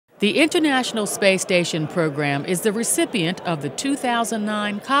The International Space Station program is the recipient of the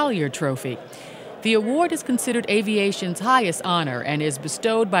 2009 Collier Trophy. The award is considered aviation's highest honor and is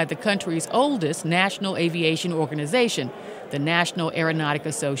bestowed by the country's oldest national aviation organization, the National Aeronautic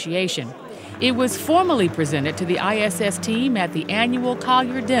Association. It was formally presented to the ISS team at the annual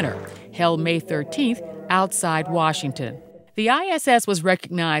Collier Dinner, held May 13th outside Washington. The ISS was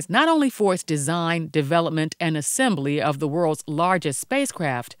recognized not only for its design, development, and assembly of the world's largest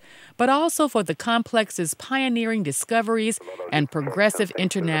spacecraft, but also for the complex's pioneering discoveries and progressive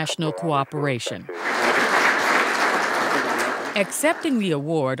international cooperation. Accepting the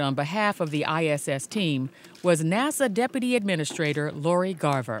award on behalf of the ISS team was NASA Deputy Administrator Lori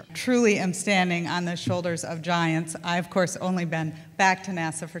Garver. Truly am standing on the shoulders of giants. I, of course, only been back to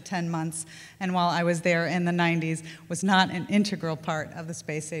NASA for 10 months, and while I was there in the 90s, was not an integral part of the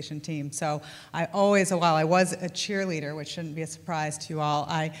space station team. So I always, while I was a cheerleader, which shouldn't be a surprise to you all,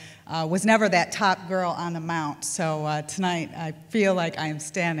 I was never that top girl on the mount. So tonight, I feel like I am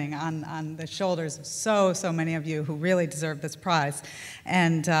standing on the shoulders of so many of you who really deserve this prize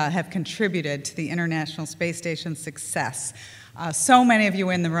and have contributed to the International Space Station's success. So many of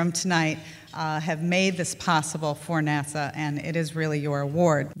you in the room tonight have made this possible for NASA, and it is really your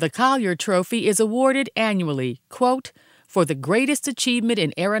award. The Collier Trophy is awarded annually, quote, for the greatest achievement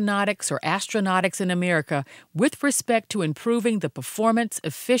in aeronautics or astronautics in America with respect to improving the performance,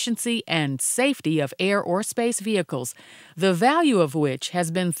 efficiency, and safety of air or space vehicles, the value of which has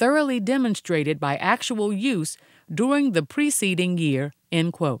been thoroughly demonstrated by actual use during the preceding year,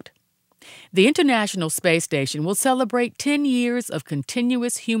 end quote. The International Space Station will celebrate 10 years of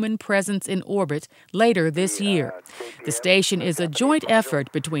continuous human presence in orbit later this year. The station is a joint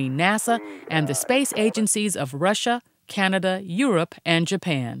effort between NASA and the space agencies of Russia, Canada, Europe, and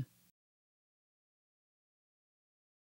Japan.